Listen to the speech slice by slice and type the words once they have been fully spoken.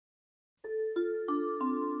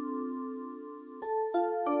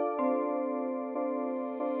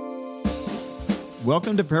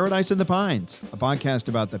Welcome to Paradise in the Pines, a podcast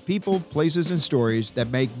about the people, places, and stories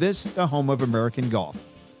that make this the home of American golf.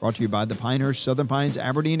 Brought to you by the Pinehurst, Southern Pines,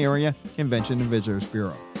 Aberdeen Area Convention and Visitors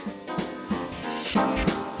Bureau.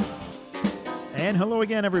 And hello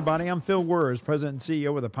again, everybody. I'm Phil Wurz, President and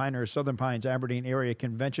CEO of the Pinehurst, Southern Pines, Aberdeen Area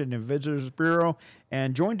Convention and Visitors Bureau,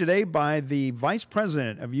 and joined today by the Vice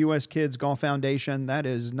President of U.S. Kids Golf Foundation. That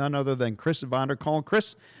is none other than Chris Vonderkall.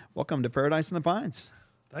 Chris, welcome to Paradise in the Pines.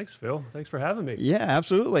 Thanks, Phil. Thanks for having me. Yeah,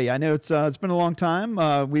 absolutely. I know it's been a long time.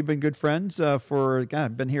 We've been good friends I've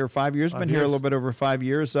been here 5 years. Been here a little bit over 5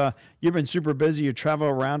 years. You've been super busy. You travel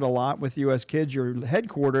around a lot with U.S. Kids. You're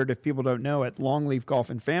headquartered, if people don't know, at Longleaf Golf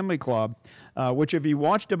and Family Club, which if you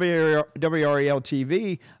watch WREL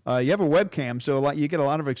TV, you have a webcam, so you get a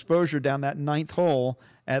lot of exposure down that ninth hole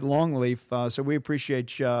at Longleaf. So we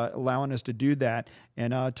appreciate you allowing us to do that.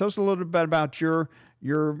 And tell us a little bit about your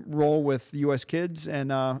role with U.S. Kids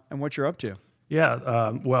and what you're up to. Yeah,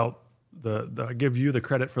 I give you the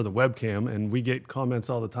credit for the webcam, and we get comments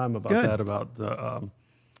all the time about that, about the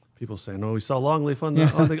people saying, "Oh, we saw Longleaf on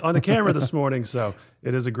the camera this morning." So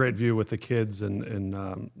it is a great view with the kids and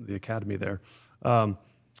the academy there.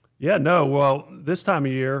 This time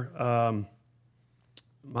of year,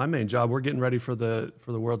 my main job, we're getting ready for the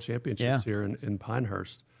World Championships here in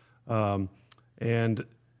Pinehurst, and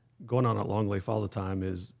going on at Longleaf all the time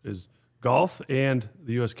is golf and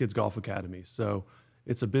the U.S. Kids Golf Academy. So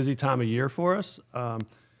it's a busy time of year for us. But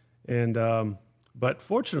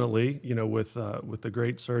fortunately, with the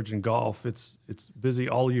great surge in golf, it's busy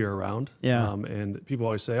all year round. Yeah. And people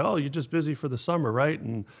always say, "Oh, you're just busy for the summer, right?"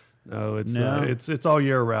 And no, it's all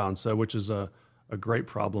year round. So which is a great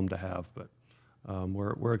problem to have. But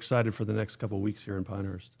we're excited for the next couple of weeks here in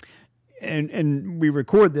Pinehurst. And we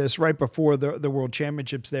record this right before the World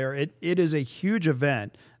Championships there. It is a huge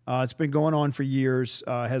event. It's been going on for years,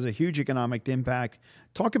 has a huge economic impact.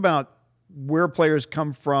 Talk about where players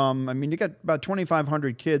come from. I mean, you got about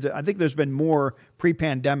 2,500 kids. I think there's been more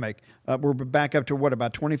pre-pandemic. We're back up to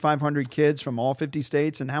about 2,500 kids from all 50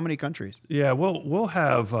 states, and how many countries? Yeah, we'll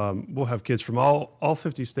have kids from all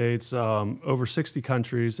 50 states, over 60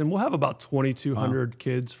 countries, and we'll have about 2,200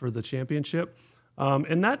 kids for the championship.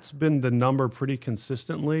 And that's been the number pretty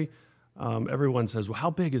consistently. Everyone says, "Well,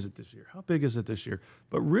 how big is it this year? How big is it this year?"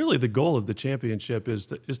 But really, the goal of the championship is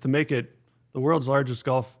to make it the world's largest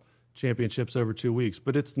golf championships over 2 weeks.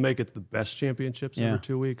 But it's to make it the best championships over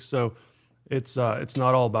 2 weeks. So it's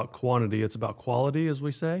not all about quantity; it's about quality, as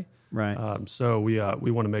we say. Right. So we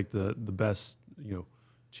want to make the best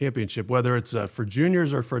championship, whether it's for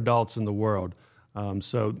juniors or for adults in the world.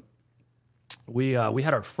 We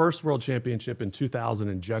had our first World Championship in 2000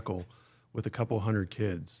 in Jekyll with a couple hundred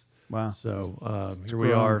kids. Wow. So here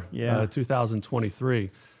we are,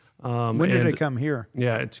 2023. When did it come here?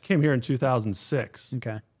 Yeah, it came here in 2006.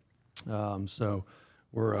 Okay. So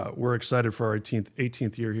we're excited for our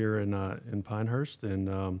 18th year here in Pinehurst.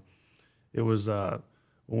 And it was when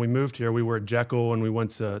we moved here, we were at Jekyll and we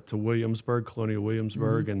went to Williamsburg, Colonial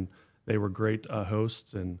Williamsburg, and they were great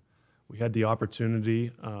hosts. And we had the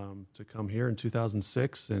opportunity to come here in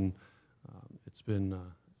 2006, and it's been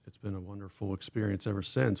a wonderful experience ever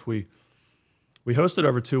since. We hosted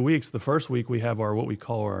over 2 weeks. The first week we have what we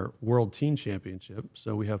call our World Teen Championship.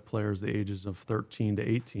 So we have players the ages of 13 to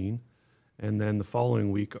 18, and then the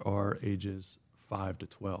following week are ages 5 to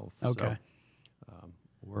 12. Okay.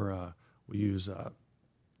 So we use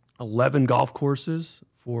 11 golf courses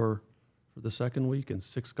for the second week and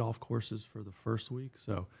 6 golf courses for the first week.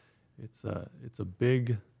 So it's a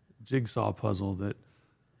big jigsaw puzzle that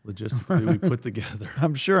logistically we put together.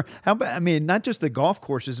 I'm sure. Not just the golf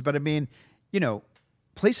courses, but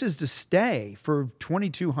places to stay for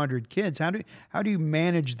 2,200 kids. How do you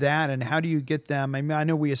manage that, and how do you get them? I mean, I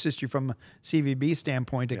know we assist you from a CVB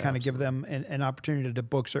standpoint to kind of give them an opportunity to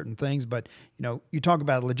book certain things, but you talk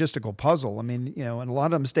about a logistical puzzle. I mean, and a lot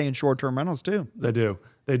of them stay in short-term rentals too. They do.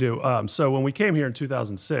 So when we came here in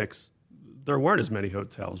 2006, there weren't as many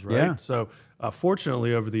hotels, right? Yeah. So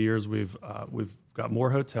fortunately, over the years, we've got more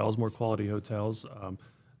hotels, more quality hotels.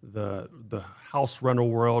 The house rental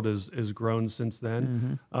world has grown since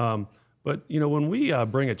then. Mm-hmm. But when we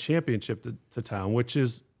bring a championship to town, which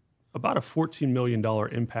is about a $14 million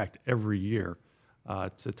impact every year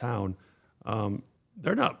to town,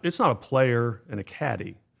 it's not a player and a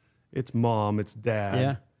caddy. It's mom, it's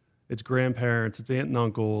dad, it's grandparents, it's aunt and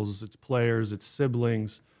uncles, it's players, it's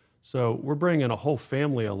siblings. So we're bringing a whole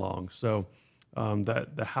family along. So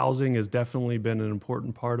that the housing has definitely been an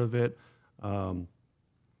important part of it. And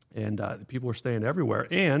people are staying everywhere.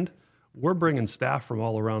 And we're bringing staff from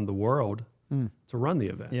all around the world to run the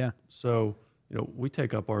event. Yeah. So, we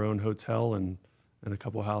take up our own hotel and and a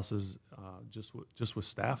couple houses just with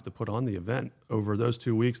staff to put on the event over those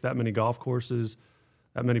 2 weeks. That many golf courses,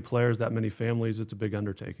 that many players, that many families. It's a big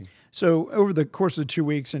undertaking. So over the course of the 2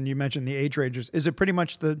 weeks, and you mentioned the age ranges, is it pretty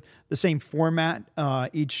much the same format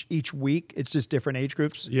each week? It's just different age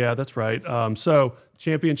groups? Yeah, that's right. So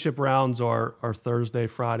championship rounds are Thursday,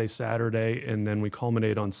 Friday, Saturday, and then we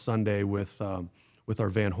culminate on Sunday with our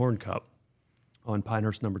Van Horn Cup on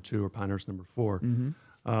Pinehurst number 2 or Pinehurst number 4.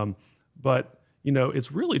 Mm-hmm. But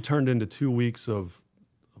it's really turned into 2 weeks of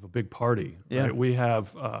a big party. Yeah. Right? We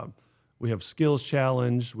have skills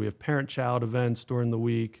challenge. We have parent-child events during the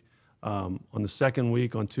week. On the second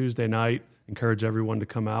week, on Tuesday night, encourage everyone to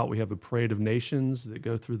come out. We have a parade of nations that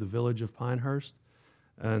go through the village of Pinehurst.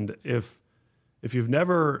 And if you've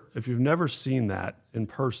never seen that in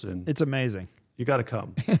person, it's amazing. You got to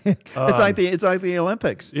come. It's like the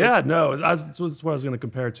Olympics. Yeah, no, that's what I was going to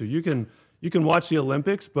compare it to. You can watch the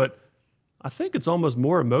Olympics, but I think it's almost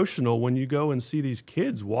more emotional when you go and see these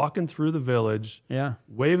kids walking through the village,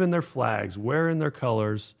 waving their flags, wearing their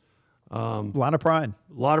colors. A lot of pride.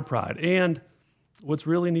 A lot of pride. And what's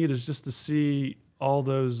really neat is just to see all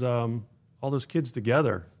those kids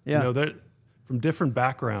together. Yeah. They're from different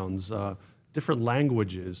backgrounds, different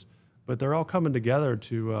languages, but they're all coming together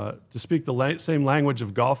to speak the same language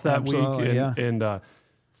of golf that Absolutely, week and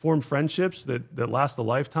form friendships that last a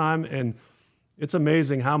lifetime. And it's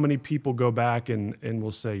amazing how many people go back and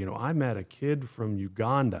will say, I met a kid from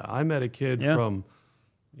Uganda. I met a kid from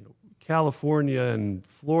California and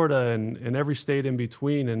Florida and every state in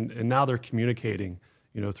between. And now they're communicating,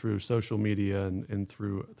 through social media and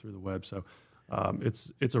through the web. So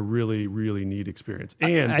it's a really, really neat experience.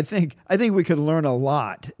 And I think we could learn a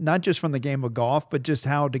lot, not just from the game of golf, but just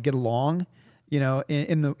how to get along,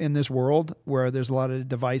 in this world where there's a lot of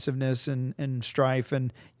divisiveness and strife.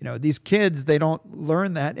 And, these kids, they don't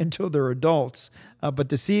learn that until they're adults. But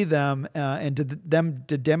to see them and to them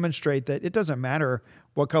to demonstrate that it doesn't matter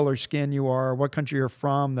what color skin you are, what country you're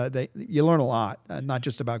from, that you learn a lot, not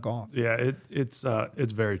just about golf. Yeah, it's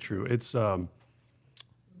very true. It's like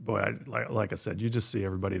I said, you just see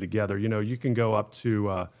everybody together. You can go up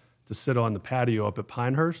to sit on the patio up at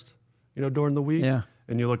Pinehurst, during the week. Yeah.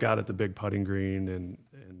 And you look out at the big putting green and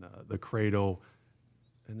the cradle,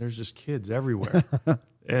 and there's just kids everywhere.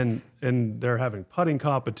 and they're having putting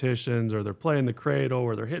competitions, or they're playing the cradle,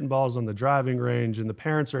 or they're hitting balls on the driving range, and the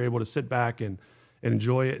parents are able to sit back and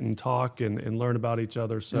enjoy it and talk and learn about each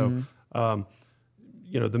other. So,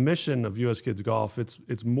 the mission of U.S. Kids Golf,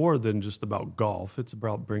 it's more than just about golf. It's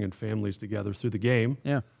about bringing families together through the game.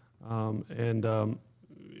 Yeah.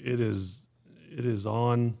 It is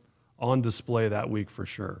on display that week for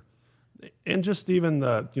sure. And just even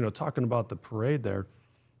talking about the parade there,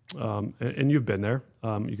 and you've been there,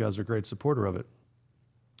 you guys are a great supporter of it.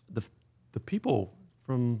 The people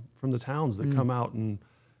from the towns that come out and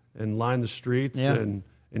line the streets and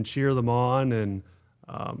cheer them on, and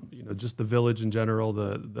just the village in general,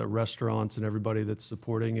 the restaurants and everybody that's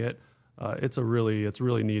supporting it. It's a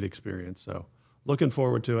really neat experience. So looking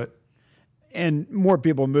forward to it. And more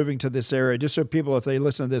people moving to this area, just so people, if they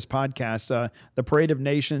listen to this podcast, the Parade of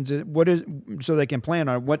Nations, so they can plan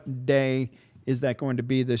on what day is that going to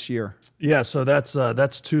be this year? Yeah, so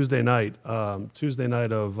that's Tuesday night. Tuesday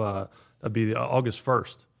night of that'd be August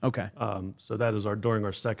 1st. Okay. So that is during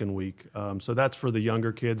our second week. So that's for the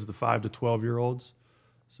younger kids, the 5 to 12-year-olds.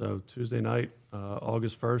 So Tuesday night,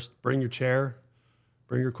 August 1st, bring your chair.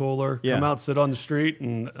 Bring your cooler, come out, sit on the street,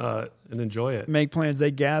 and enjoy it. Make plans.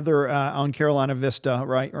 They gather on Carolina Vista,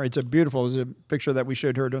 right? It's there's a picture that we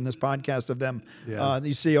showed her during this podcast of them. Yeah.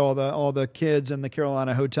 You see all the kids in the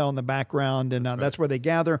Carolina Hotel in the background, and that's where they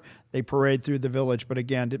gather. They parade through the village. But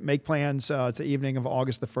again, make plans. It's the evening of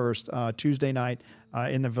August the 1st, Tuesday night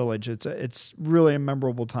in the village. It's really a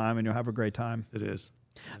memorable time, and you'll have a great time. It is.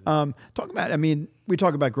 We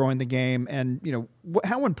talk about growing the game, and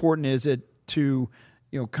how important is it to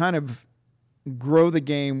kind of grow the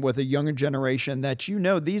game with a younger generation that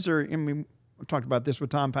these are, we talked about this with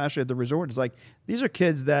Tom Pasha at the resort. It's like, these are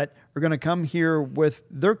kids that are going to come here with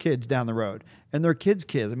their kids down the road and their kids'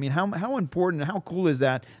 kids. How important and how cool is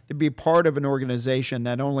that to be part of an organization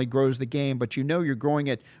that only grows the game, but you're growing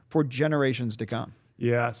it for generations to come?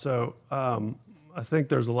 Yeah. So I think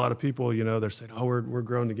there's a lot of people, they're saying, we're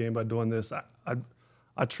growing the game by doing this.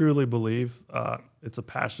 I truly believe it's a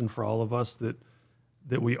passion for all of us that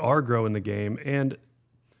we are growing the game. And,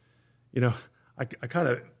 I kind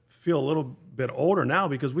of feel a little bit older now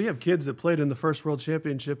because we have kids that played in the first World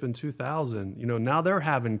Championship in 2000. Now they're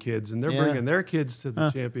having kids and they're bringing their kids to the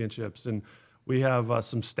championships. And we have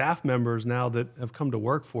some staff members now that have come to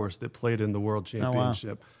work for us that played in the World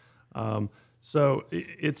Championship. Oh, wow. So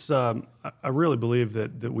it's I really believe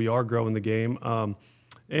that we are growing the game.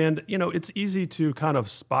 And, it's easy to kind of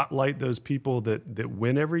spotlight those people that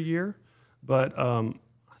win every year. But I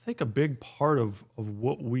think a big part of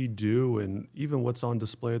what we do and even what's on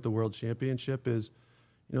display at the World Championship is,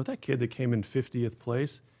 that kid that came in 50th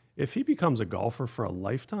place, if he becomes a golfer for a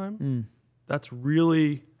lifetime, that's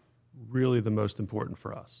really, really the most important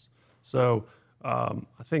for us. So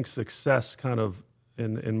I think success kind of,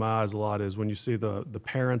 in my eyes a lot, is when you see the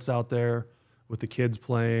parents out there with the kids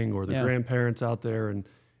playing or the grandparents out there, and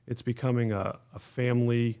it's becoming a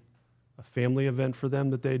family event for them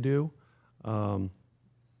that they do.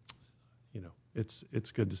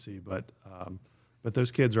 It's good to see, but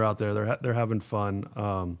those kids are out there. They're having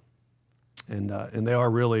fun, and they are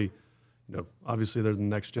really, obviously they're the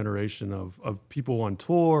next generation of people on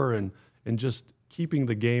tour and just keeping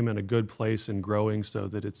the game in a good place and growing so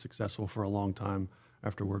that it's successful for a long time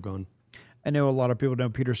after we're gone. I know a lot of people know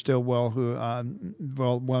Peter Stillwell, who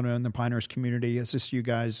well known in the Pinehurst community, assists you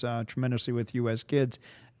guys tremendously with U.S. Kids.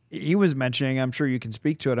 He was mentioning, I'm sure you can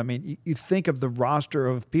speak to it. I mean, you think of the roster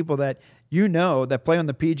of people that that play on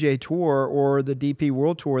the PGA Tour or the DP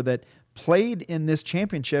World Tour that played in this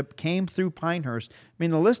championship, came through Pinehurst. I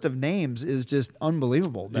mean, the list of names is just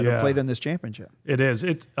unbelievable that have played in this championship. It is.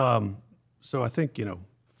 So I think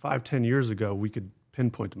 5-10 years ago we could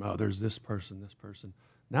pinpoint them. Oh, there's this person.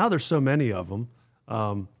 Now there's so many of them.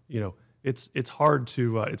 It's hard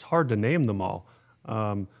to name them all.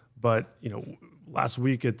 But last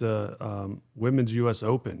week at the Women's U.S.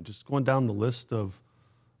 Open, just going down the list of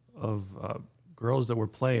girls that were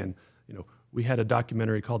playing, we had a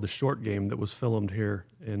documentary called The Short Game that was filmed here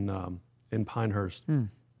in Pinehurst,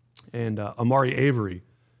 and Amari Avery,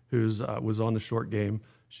 who's was on The Short Game.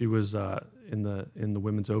 She was in the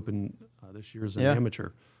Women's Open this year as an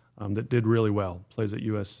amateur that did really well. Plays at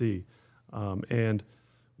USC, and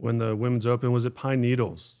when the Women's Open was at Pine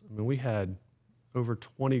Needles, I mean, we had over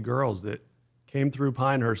 20 girls that came through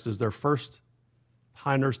Pinehurst as their first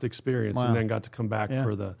Pinehurst experience, and then got to come back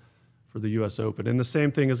for the U.S. Open. And the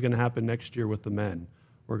same thing is going to happen next year with the men.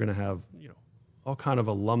 We're going to have all kind of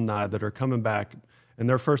alumni that are coming back, and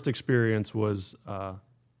their first experience was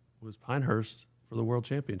Pinehurst for the World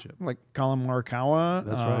Championship. Like Colin Morikawa,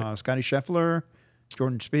 that's right. Scotty Scheffler,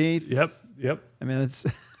 Jordan Spieth. Yep. I mean, it's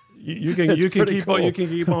you can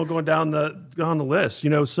keep on going down the list.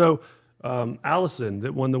 So. Allison,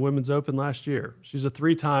 that won the Women's Open last year. She's a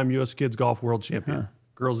 3-time U.S. Kids Golf World Champion.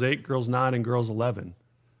 Girls 8, girls 9, and girls 11.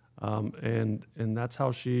 And that's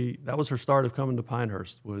how that was her start of coming to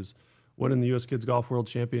Pinehurst, was winning the U.S. Kids Golf World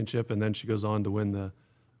Championship, and then she goes on to win the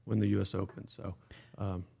U.S. Open. So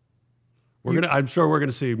I'm sure we're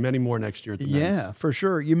gonna see many more next year at the men's. Yeah, for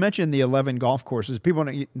sure. You mentioned the 11 golf courses.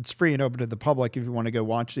 It's free and open to the public if you want to go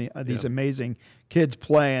watch these amazing kids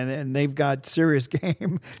play, and they've got serious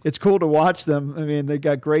game. It's cool to watch them. I mean, they've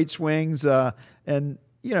got great swings, and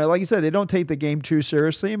like you said, they don't take the game too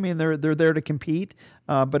seriously. I mean, they're there to compete,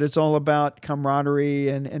 but it's all about camaraderie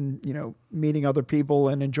and meeting other people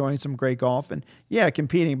and enjoying some great golf and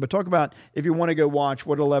competing. But talk about, if you want to go watch,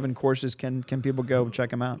 what 11 courses can people go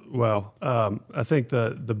check them out? Well, I think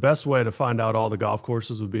the best way to find out all the golf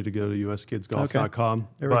courses would be to go to uskidsgolf.com. Okay.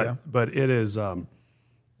 There we go. But it is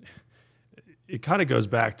it kind of goes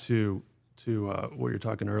back to what you're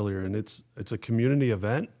talking earlier, and it's a community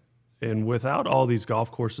event. And without all these golf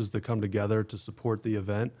courses that come together to support the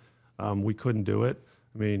event, we couldn't do it.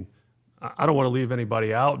 I mean, I don't want to leave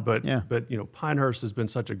anybody out, but Pinehurst has been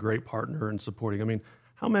such a great partner in supporting. I mean,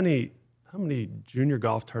 how many junior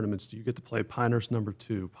golf tournaments do you get to play? Pinehurst number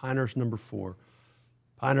 2, Pinehurst number 4,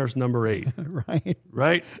 Pinehurst number 8.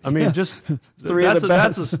 Right. I mean, just that's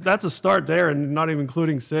a start there, and not even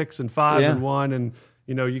including 6 and 5 and 1, and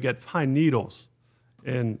you get Pine Needles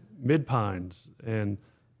and Mid Pines and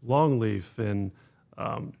Longleaf and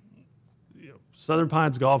Southern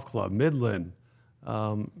Pines Golf Club, Midland,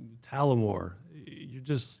 Tallamore. You're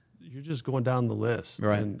just going down the list,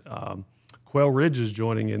 right? And Quail Ridge is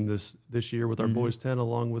joining in this year with our Boys 10,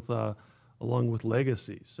 along with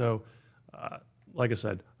Legacy. So, like I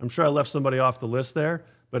said, I'm sure I left somebody off the list there,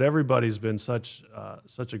 but everybody's been such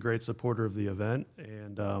a great supporter of the event,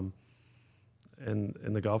 and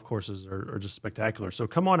the golf courses are just spectacular. So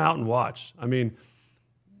come on out and watch. I mean,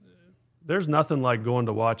 there's nothing like going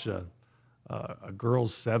to watch a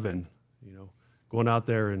girls 7, going out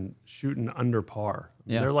there and shooting under par.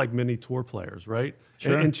 They're like mini tour players, right?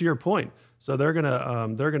 Sure. And to your point, so they're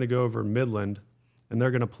gonna go over Midland, and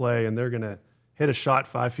they're gonna play, and they're gonna hit a shot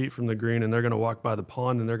 5 feet from the green, and they're going to walk by the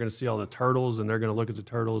pond, and they're going to see all the turtles, and they're going to look at the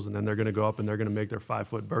turtles, and then they're going to go up and they're going to make their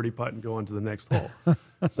 5-foot birdie putt and go on to the next hole.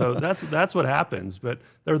 So that's what happens. But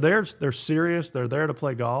they're there. They're serious. They're there to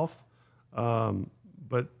play golf.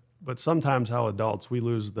 But sometimes, how adults, we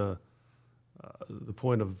lose the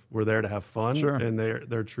point of we're there to have fun, sure. and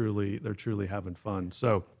they're truly having fun.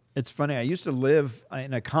 So it's funny. I used to live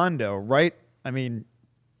in a condo, right?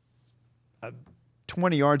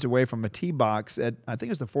 20 yards away from a tee box at, I think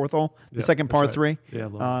it was the fourth hole, the second par right. 3.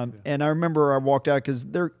 Yeah, and I remember I walked out because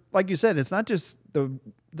they're, like you said, it's not just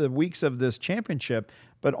the weeks of this championship,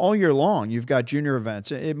 but all year long you've got junior events.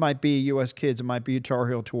 It might be U.S. Kids, it might be a Tar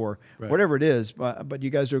Heel Tour, right. Whatever it is. But you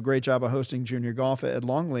guys do a great job of hosting junior golf at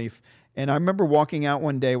Longleaf. And I remember walking out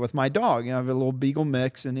one day with my dog. I have a little beagle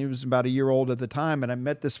mix, and he was about a year old at the time. And I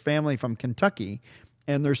met this family from Kentucky,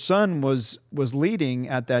 and their son was leading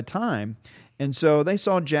at that time. And so they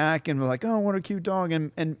saw Jack and were like, "Oh, what a cute dog!"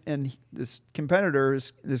 And this competitor,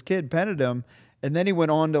 this kid, petted him, and then he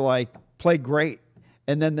went on to like play great.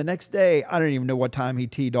 And then the next day, I don't even know what time he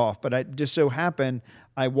teed off, but I just so happened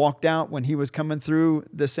I walked out when he was coming through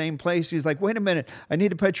the same place. He's like, "Wait a minute, I need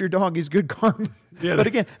to pet your dog. He's good karma." Yeah.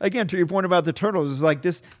 But again, to your point about the turtles, it's like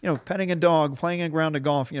just, petting a dog, playing a round of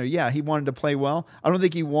golf. Yeah, he wanted to play well. I don't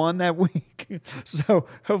think he won that week. So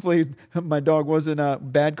hopefully my dog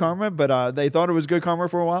wasn't bad karma, but they thought it was good karma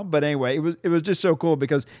for a while. But anyway, it was just so cool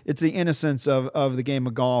because it's the innocence of the game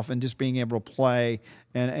of golf and just being able to play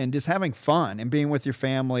and just having fun and being with your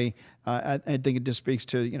family. I think it just speaks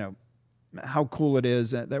to, how cool it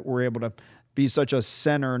is that we're able to be such a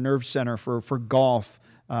nerve center for golf,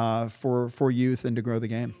 for youth and to grow the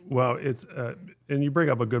game. Well, it's and you bring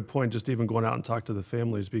up a good point, just even going out and talk to the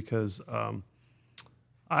families, because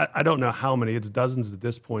I don't know how many, it's dozens at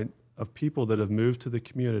this point, of people that have moved to the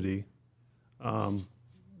community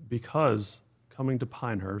because coming to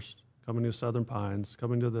Pinehurst, coming to Southern Pines,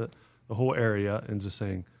 coming to the whole area and just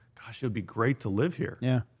saying, "Gosh, it would be great to live here."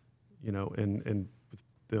 Yeah. And with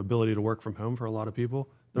the ability to work from home for a lot of people,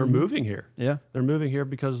 they're moving here. Yeah. They're moving here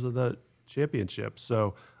because of the championship.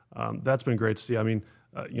 So that's been great to see. I mean,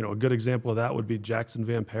 a good example of that would be Jackson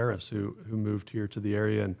Van Paris, who moved here to the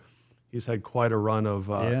area, and he's had quite a run of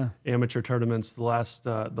amateur tournaments the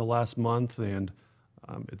last month, and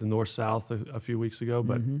at the North-South a few weeks ago.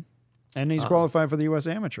 But and he's qualified for the U.S.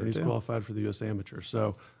 Amateur. He's qualified for the U.S. Amateur.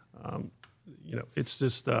 So, it's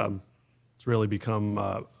just it's really become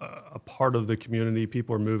a part of the community.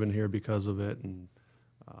 People are moving here because of it, and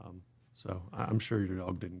so I'm sure your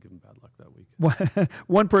dog didn't give him bad luck that week.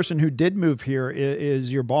 One person who did move here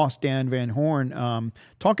is your boss, Dan Van Horn.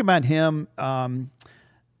 Talk about him,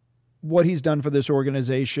 what he's done for this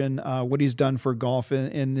organization, what he's done for golf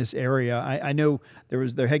in this area. I know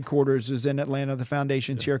their headquarters is in Atlanta, the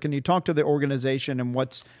foundation's here. Can you talk to the organization and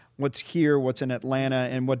what's here, what's in Atlanta,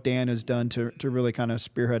 and what Dan has done to really kind of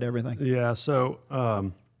spearhead everything? Yeah, so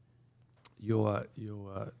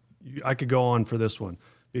I could go on for this one,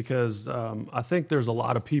 because I think there's a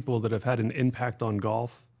lot of people that have had an impact on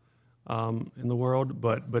golf in the world,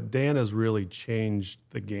 but Dan has really changed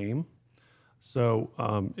the game. So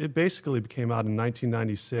it basically came out in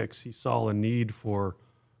 1996. He saw a need for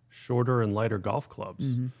shorter and lighter golf clubs.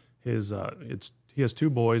 Mm-hmm. He has 2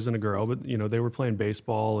 boys and a girl, but they were playing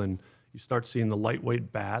baseball, and you start seeing the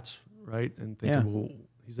lightweight bats, right? And thinking, well,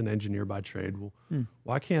 he's an engineer by trade. Well,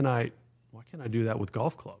 why can't I do that with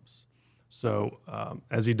golf clubs? So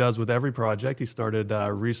as he does with every project, he started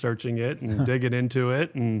researching it and digging into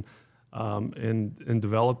it, and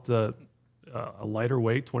developed a lighter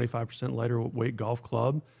weight, 25% lighter weight golf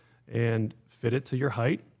club, and fit it to your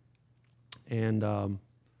height. And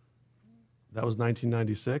that was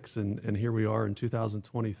 1996, and here we are in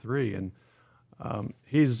 2023. And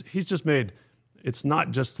he's just made, it's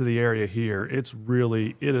not just to the area here. It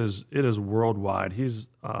is worldwide. He's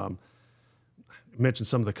mentioned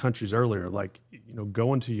some of the countries earlier, like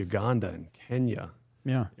going to Uganda and Kenya,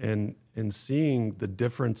 and seeing the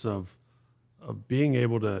difference of being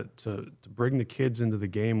able to bring the kids into the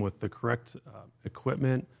game with the correct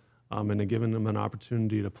equipment, and then giving them an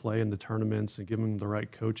opportunity to play in the tournaments and giving them the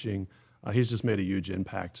right coaching. He's just made a huge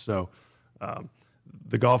impact. So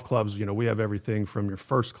the golf clubs, we have everything from your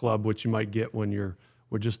first club, which you might get when you're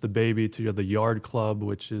just a baby, to the yard club,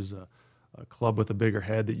 which is a club with a bigger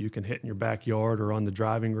head that you can hit in your backyard or on the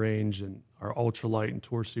driving range, and our ultralight and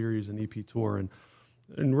tour series and EP tour.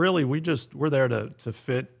 And really we're there to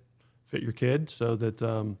fit your kid so that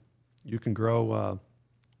you can grow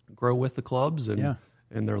with the clubs, and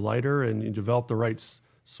they're lighter, and you develop the right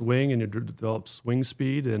swing, and you develop swing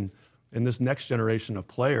speed, and this next generation of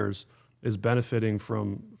players, is benefiting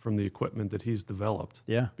from the equipment that he's developed.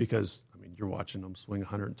 Yeah. Because I mean, you're watching him swing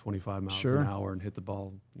 125 miles Sure. an hour and hit the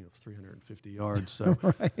ball, 350 yards. So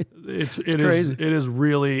Right. it's crazy. it is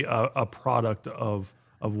really a product of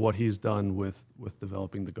what he's done with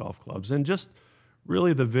developing the golf clubs and just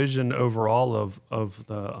really the vision overall of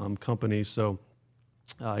the company. So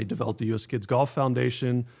he developed the U.S. Kids Golf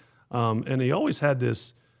Foundation, and he always had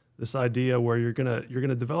this idea where you're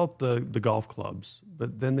gonna develop the golf clubs,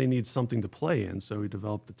 but then they need something to play in. So he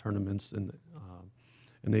developed the tournaments, and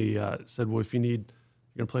they said, well, if you're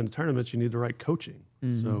gonna play in the tournaments, you need the right coaching.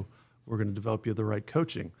 Mm-hmm. So we're gonna develop you the right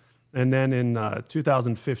coaching. And then in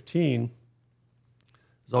 2015,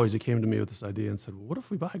 as always, he came to me with this idea and said, well, what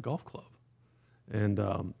if we buy a golf club? And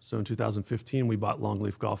so in 2015, we bought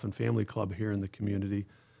Longleaf Golf and Family Club here in the community,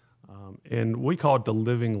 and we call it the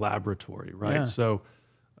living laboratory, right? Yeah. So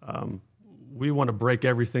we want to break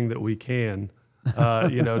everything that we can,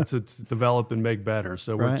 to develop and make better.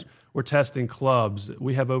 So Right. we're testing clubs.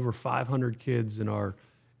 We have over 500 kids in our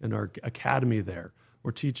academy there.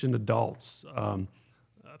 We're teaching adults. I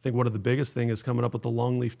think one of the biggest thing is coming up with the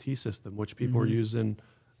Longleaf tee system, which people are using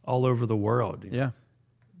all over the world. Yeah.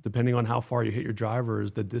 Depending on how far you hit your driver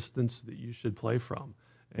is the distance that you should play from.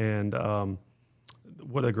 And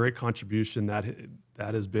what a great contribution that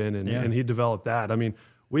has been. And he developed that. I mean,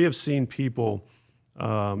 we have seen people,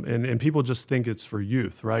 and people just think it's for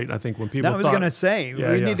youth, right? I think when people I was going to say,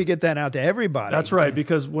 we need to get that out to everybody. That's right,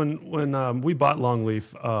 because when we bought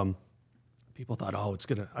Longleaf, people thought,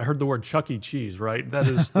 I heard the word Chuck E. Cheese, right? That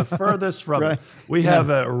is the furthest from Right. it. We have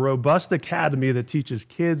a robust academy that teaches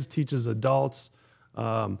kids, teaches adults,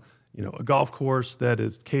 a golf course that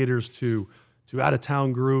caters to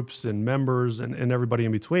out-of-town groups and members and everybody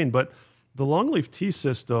in between. But the Longleaf tee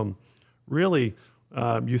system, really,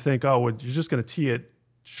 you think, you're just going to tee it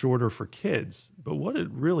shorter for kids. But what it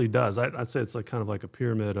really does, I'd say it's kind of like a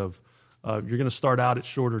pyramid of you're going to start out at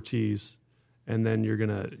shorter tees, and then you're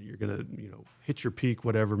gonna hit your peak,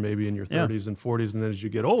 whatever, maybe in your 30s and 40s, and then as you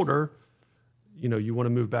get older, you want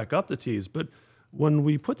to move back up the tees. But when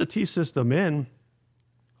we put the tee system in,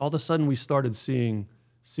 all of a sudden we started seeing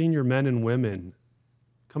senior men and women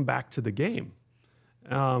come back to the game.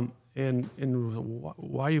 And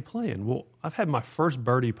why are you playing? Well, I've had my first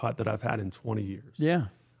birdie putt that I've had in 20 years. Yeah.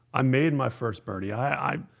 I made my first birdie.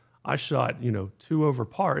 I shot, 2 over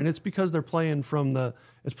par, and it's because they're playing from the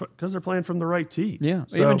right tee. Yeah.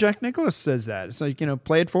 So, Even Jack Nicklaus says that. It's like,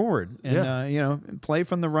 play it forward and, play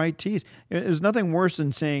from the right tees. There's nothing worse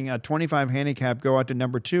than seeing a 25 handicap go out to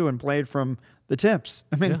number 2 and play it from the tips.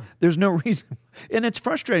 I mean, there's no reason. And it's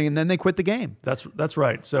frustrating. And then they quit the game. That's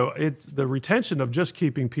right. So it's the retention of just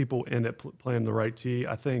keeping people in it, playing the right tee.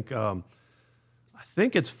 I think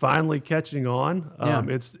it's finally catching on.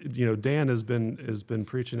 It's Dan has been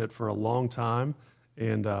preaching it for a long time,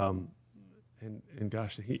 and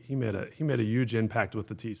gosh, he made a huge impact with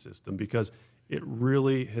the tee system because it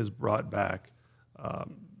really has brought back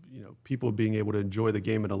people being able to enjoy the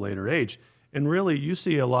game at a later age. And really, you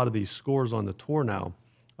see a lot of these scores on the tour now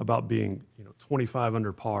about being 25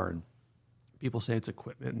 under par, and people say it's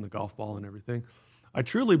equipment and the golf ball and everything. I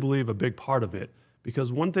truly believe a big part of it.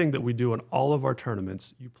 Because one thing that we do in all of our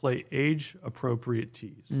tournaments, you play age-appropriate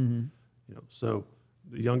tees. Mm-hmm. So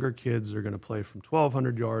the younger kids are going to play from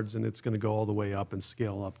 1,200 yards, and it's going to go all the way up and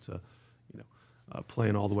scale up to,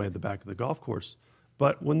 playing all the way at the back of the golf course.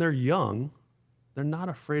 But when they're young, they're not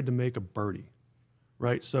afraid to make a birdie,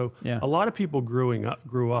 right? So a lot of people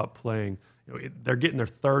grew up playing. They're getting their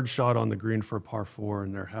third shot on the green for a par 4,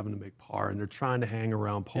 and they're having to make par, and they're trying to hang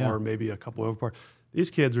around par, maybe a couple over par.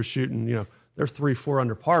 These kids are shooting, they're 3-4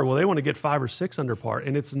 under par. Well, they want to get 5 or 6 under par,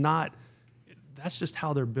 and it's not. That's just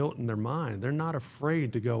how they're built in their mind. They're not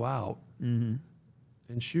afraid to go out and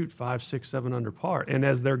shoot 5, 6, 7 under par. And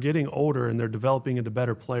as they're getting older and they're developing into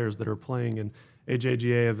better players that are playing in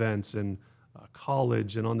AJGA events and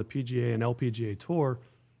college and on the PGA and LPGA tour,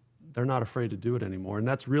 they're not afraid to do it anymore. And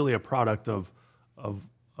that's really a product of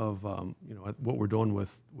what we're doing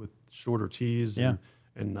with shorter tees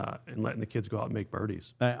and letting the kids go out and make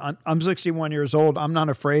birdies. I'm 61 years old. I'm not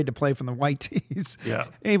afraid to play from the white tees. Yeah.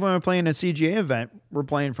 Even when we're playing a CGA event, we're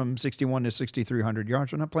playing from 61 to 6,300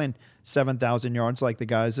 yards. We're not playing 7,000 yards like the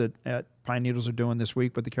guys at Pine Needles are doing this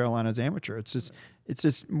week with the Carolinas Amateur. It's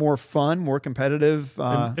just more fun, more competitive.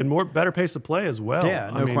 And more better pace of play as well. Yeah,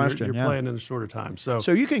 no question. You're playing in a shorter time.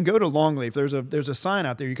 So you can go to Longleaf. There's a sign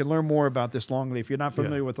out there. You can learn more about this Longleaf. If you're not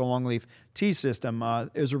familiar with the Longleaf tee system,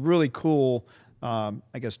 there's a really cool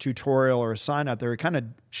tutorial or a sign out there. It kind of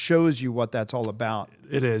shows you what that's all about.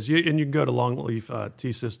 It is. You can go to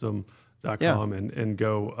longleaftteesystem.com and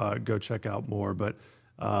go check out more. But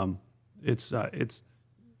it's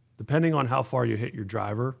depending on how far you hit your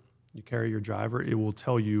driver, you carry your driver, it will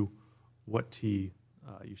tell you what tee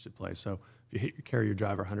you should play. So if you carry your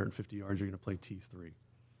driver 150 yards, you're going to play T3.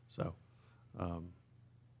 So I'm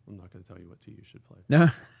not going to tell you what tee you should play. No,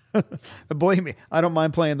 believe me, I don't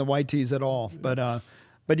mind playing the white tees at all. But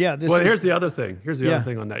yeah, here's the other thing. Here's the other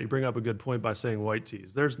thing on that. You bring up a good point by saying white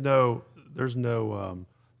tees. There's no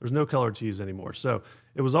colored tees anymore. So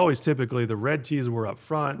it was always typically the red tees were up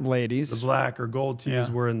front, ladies. The black or gold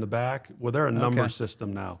tees were in the back. Well, they're a number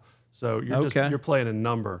system now. So you're playing a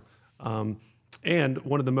number. And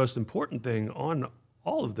one of the most important thing on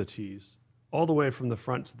all of the tees, all the way from the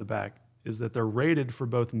front to the back, is that they're rated for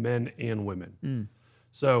both men and women.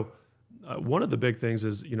 So one of the big things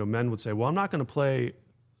is, men would say, well, I'm not going to play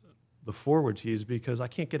the forward tees because I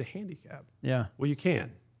can't get a handicap. Yeah. Well, you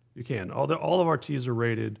can. You can. All of our tees are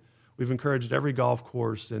rated. We've encouraged every golf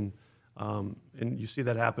course, and you see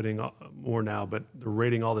that happening more now, but they're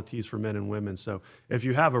rating all the tees for men and women. So if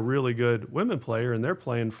you have a really good women player and they're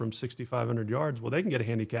playing from 6,500 yards, well, they can get a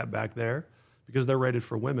handicap back there because they're rated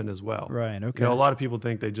for women as well. Right, okay. A lot of people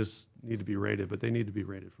think they just need to be rated, but they need to be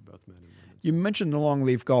rated for both men and women. You mentioned the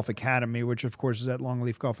Longleaf Golf Academy, which, of course, is at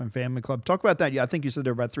Longleaf Golf and Family Club. Talk about that. Yeah, I think you said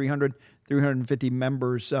there are about 350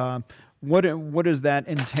 members. What does that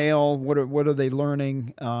entail? What are they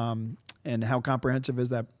learning, and how comprehensive is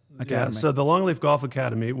that academy? Yeah, so the Longleaf Golf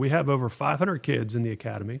Academy, we have over 500 kids in the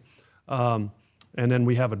academy, and then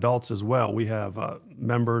we have adults as well. We have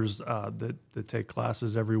members that take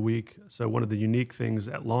classes every week. So one of the unique things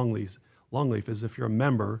at Longleaf is if you're a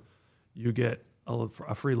member, you get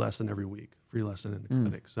a free lesson every week, free lesson in the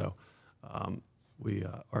clinic. So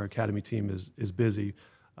our academy team is busy.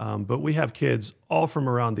 But we have kids all from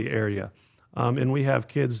around the area. And we have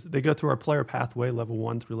kids, they go through our player pathway, level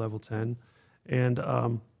 1 through level 10.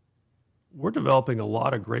 And we're developing a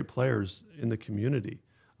lot of great players in the community.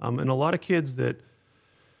 And a lot of kids that,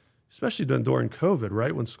 especially during COVID,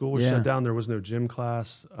 right? When school was shut down, there was no gym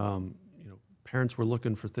class. Parents were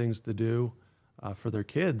looking for things to do for their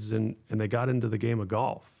kids, and they got into the game of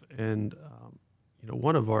golf. And,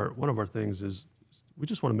 one of our things is we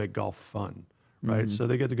just want to make golf fun. Right, so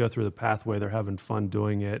they get to go through the pathway. They're having fun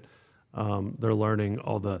doing it. They're learning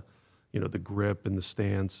all the, the grip and the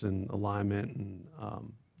stance and alignment and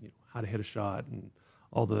how to hit a shot and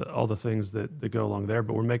all the things that go along there.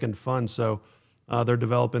 But we're making fun, so they're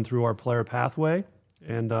developing through our player pathway,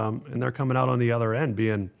 and they're coming out on the other end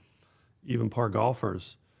being even par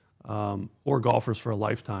golfers or golfers for a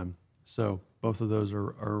lifetime. So both of those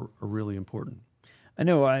are really important. I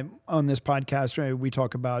know on this podcast, right, we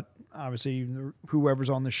talk about, obviously, whoever's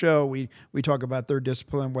on the show, we talk about their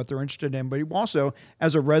discipline, what they're interested in, but also,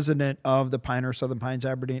 as a resident of the Pinehurst, Southern Pines,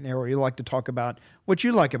 Aberdeen area, you like to talk about what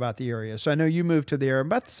you like about the area. So I know you moved to the area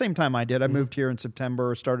about the same time I did. I moved here in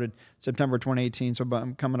started September 2018, so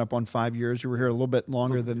I'm coming up on 5 years. You were here a little bit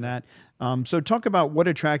longer than that. So talk about what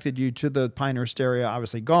attracted you to the Pinehurst area,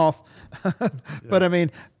 obviously golf, but I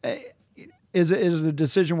mean, is it a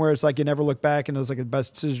decision where it's like you never look back and it was like the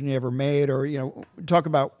best decision you ever made? Or, talk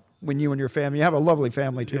about when you and your family, you have a lovely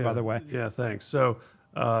family too, by the way. Yeah, thanks. So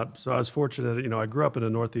I was fortunate, I grew up in the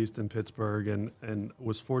Northeast in Pittsburgh and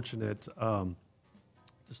was fortunate to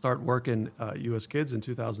start working U.S. Kids in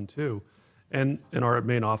 2002. And our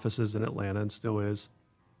main office is in Atlanta and still is.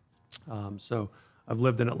 So I've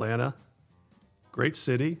lived in Atlanta, great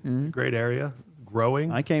city, great area,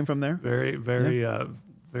 growing. I came from there. Very,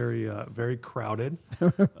 very crowded.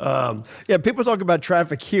 Yeah, people talk about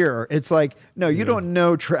traffic here. It's like, no, you don't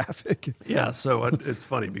know traffic. Yeah, so it's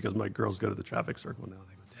funny because my girls go to the traffic circle now.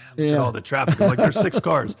 They go, damn, look at all the traffic. I'm like, there's 6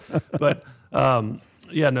 cars. But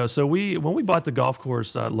so when we bought the golf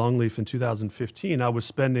course at Longleaf in 2015, I was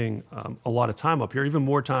spending a lot of time up here, even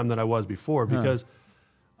more time than I was before, because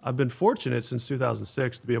I've been fortunate since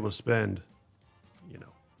 2006 to be able to spend,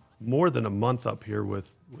 more than a month up here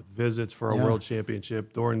with visits for our World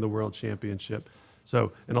Championship, during the World Championship.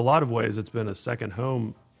 So in a lot of ways, it's been a second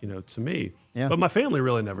home, to me. Yeah. But my family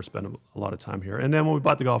really never spent a lot of time here. And then when we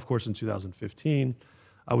bought the golf course in 2015,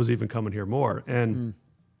 I was even coming here more. And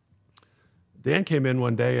Dan came in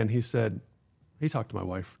one day and he talked to my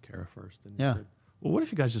wife, Kara, first. And he said, well, what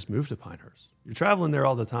if you guys just moved to Pinehurst? You're traveling there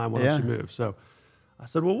all the time. Why don't you move? So I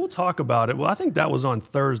said, well, we'll talk about it. Well, I think that was on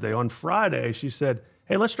Thursday. On Friday, she said,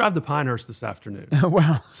 hey, let's drive to Pinehurst this afternoon.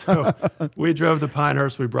 Wow. So we drove to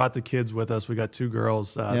Pinehurst. We brought the kids with us. We got 2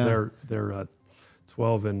 girls. They're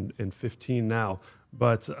 12 and 15 now.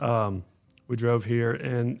 But we drove here,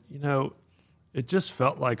 and, it just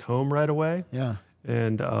felt like home right away. Yeah.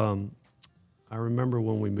 And I remember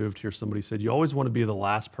when we moved here, somebody said, you always want to be the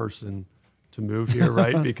last person to move here,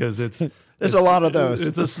 right? Because there's a lot of those.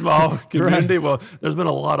 It's a small community. Right. Well, there's been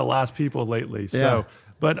a lot of last people lately. So,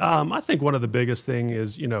 but I think one of the biggest thing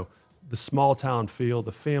is, the small town feel,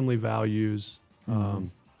 the family values,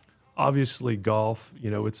 obviously golf,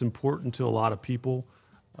 it's important to a lot of people.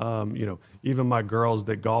 Even my girls,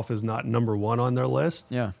 that golf is not number one on their list.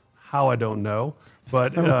 Yeah. How, I don't know,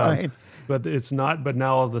 but, right. But it's not, but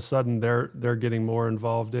now all of a sudden they're getting more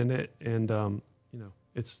involved in it. And,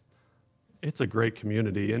 it's a great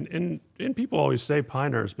community, and people always say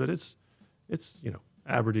Pinehurst, but it's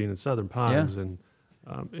Aberdeen and Southern Pines, and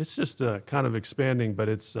it's just kind of expanding, but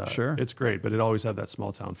it's it's great. But it always have that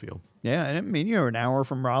small town feel. Yeah, and I mean, you're an hour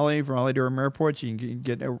from Raleigh Durham Airport, so you can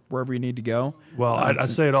get wherever you need to go. Well, I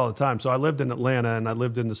say it all the time. So I lived in Atlanta, and I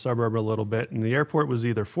lived in the suburb a little bit, and the airport was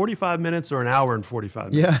either 45 minutes or an hour and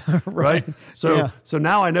 45 minutes. Yeah, right. So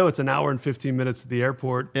now I know it's an hour and 15 minutes to the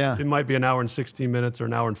airport. Yeah. It might be an hour and 16 minutes or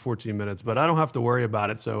an hour and 14 minutes, but I don't have to worry about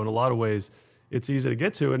it. So in a lot of ways, it's easy to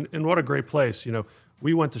get to, and what a great place.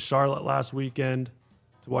 We went to Charlotte last weekend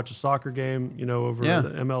to watch a soccer game, over the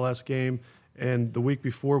MLS game. And the week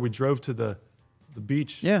before, we drove to the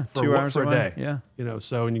beach for 2 hours for a away. day. Yeah.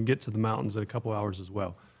 So, and you can get to the mountains in a couple hours as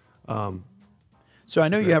well. So I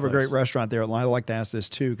know you have a great restaurant there. I like to ask this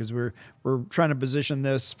too, because we're trying to position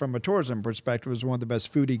this from a tourism perspective as one of the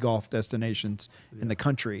best foodie golf destinations in the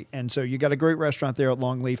country. And so you got a great restaurant there at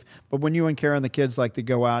Longleaf. But when you and Karen and the kids like to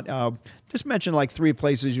go out, just mention like 3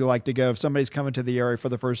 places you like to go. If somebody's coming to the area for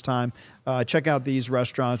the first time, check out these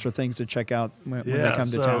restaurants or things to check out when they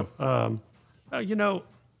come to town.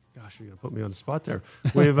 Gosh, you're gonna put me on the spot there.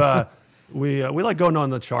 We like going on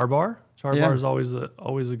the Char Bar. Char Bar is always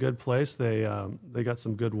a good place. They got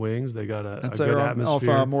some good wings. They got a good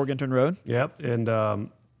atmosphere. Off Morganton Road. Yep, and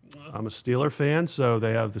I'm a Steeler fan, so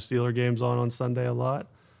they have the Steeler games on Sunday a lot.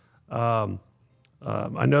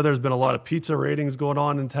 I know there's been a lot of pizza ratings going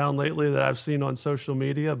on in town lately that I've seen on social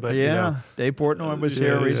media. But Dave Portnoy was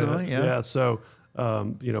here recently. Yeah. So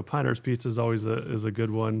Pinehurst Pizza is always a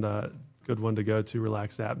good one. Good one to go to.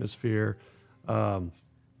 Relaxed atmosphere.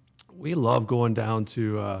 We love going down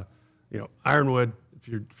to Ironwood.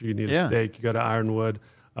 If you need a steak, you go to Ironwood.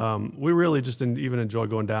 We really just even enjoy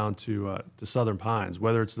going down to Southern Pines,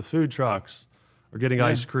 whether it's the food trucks or getting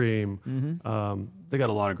ice cream. Mm-hmm. They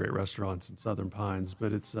got a lot of great restaurants in Southern Pines,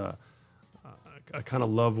 but it's I kind of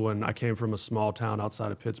love when I came from a small town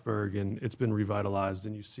outside of Pittsburgh and it's been revitalized,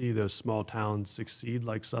 and you see those small towns succeed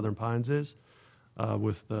like Southern Pines is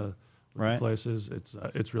with the places.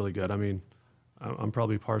 It's really good. I mean, I'm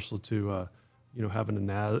probably partial to having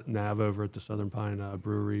a nav over at the Southern Pine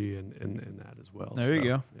Brewery and that as well. There you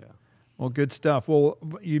go. Yeah. Well, good stuff. Well,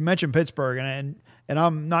 you mentioned Pittsburgh, and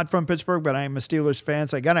I'm not from Pittsburgh, but I am a Steelers fan,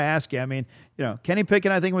 so I got to ask you. I mean, Kenny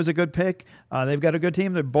Pickett, I think, was a good pick. They've got a good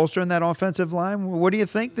team. They're bolstering that offensive line. What do you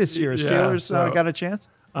think this year? Steelers got a chance?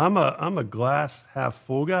 I'm a glass half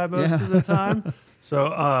full guy most of the time. So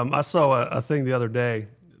I saw a thing the other day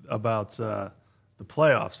about the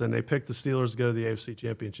playoffs, and they picked the Steelers to go to the AFC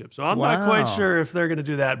Championship. So I'm not quite sure if they're going to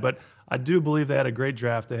do that, but I do believe they had a great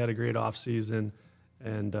draft. They had a great offseason,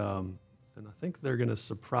 and I think they're going to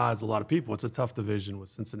surprise a lot of people. It's a tough division with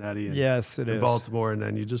Cincinnati and Baltimore, and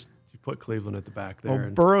then you put Cleveland at the back there. Well,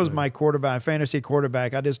 Burrow's my quarterback, fantasy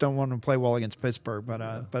quarterback. I just don't want him to play well against Pittsburgh,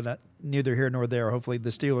 but neither here nor there. Hopefully the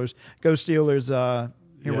Steelers. Go Steelers.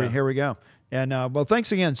 Here we go. And,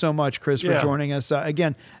 thanks again so much, Chris, for joining us.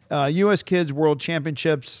 Again, U.S. Kids World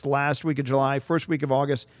Championships last week of July, first week of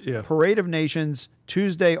August. Yeah. Parade of Nations,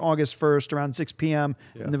 Tuesday, August 1st, around 6 p.m.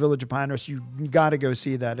 in the Village of Pinehurst. You got to go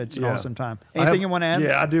see that. It's an awesome time. Anything you want to add?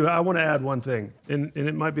 Yeah, I do. I want to add one thing, and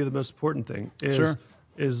it might be the most important thing.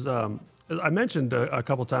 I mentioned a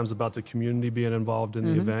couple times about the community being involved in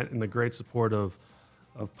the event and the great support of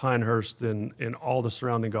Pinehurst and all the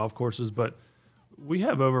surrounding golf courses, but we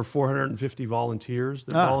have over 450 volunteers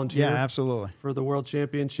that volunteer absolutely. For the World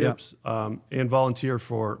Championships and volunteer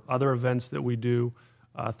for other events that we do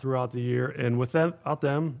throughout the year. And without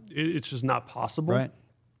them, it's just not possible. Right.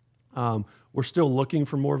 We're still looking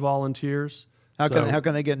for more volunteers. How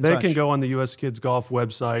can they get in They touch? can go on the U.S. Kids Golf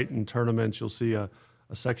website and tournaments. You'll see a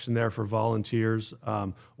section there for volunteers.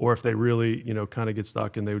 Or if they really, kind of get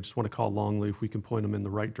stuck and they just want to call Longleaf, we can point them in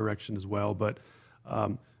the right direction as well. But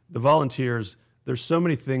the volunteers, there's so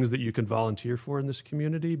many things that you can volunteer for in this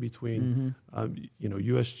community between,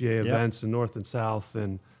 USGA events and North and South,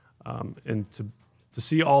 and to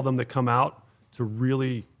see all of them that come out to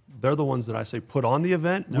really, they're the ones that I say put on the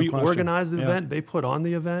event. We organize the event, they put on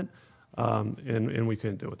the event, and we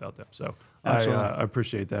couldn't do it without them. So I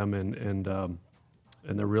appreciate them, and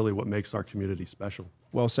they're really what makes our community special.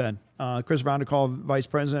 Well said. Chris Vonderkall, Vice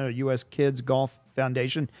President of U.S. Kids Golf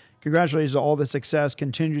Foundation. Congratulations on all the success,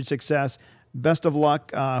 continued success. Best of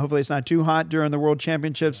luck. Hopefully it's not too hot during the World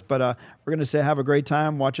Championships, but we're going to say have a great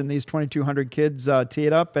time watching these 2,200 kids tee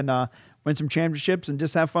it up and win some championships and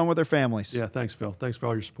just have fun with their families. Yeah, thanks, Phil. Thanks for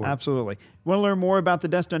all your support. Absolutely. Want to learn more about the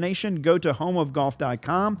destination? Go to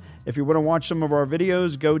homeofgolf.com. If you want to watch some of our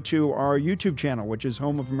videos, go to our YouTube channel, which is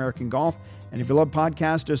Home of American Golf. And if you love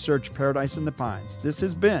podcasts, just search Paradise in the Pines. This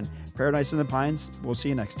has been Paradise in the Pines. We'll see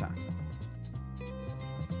you next time.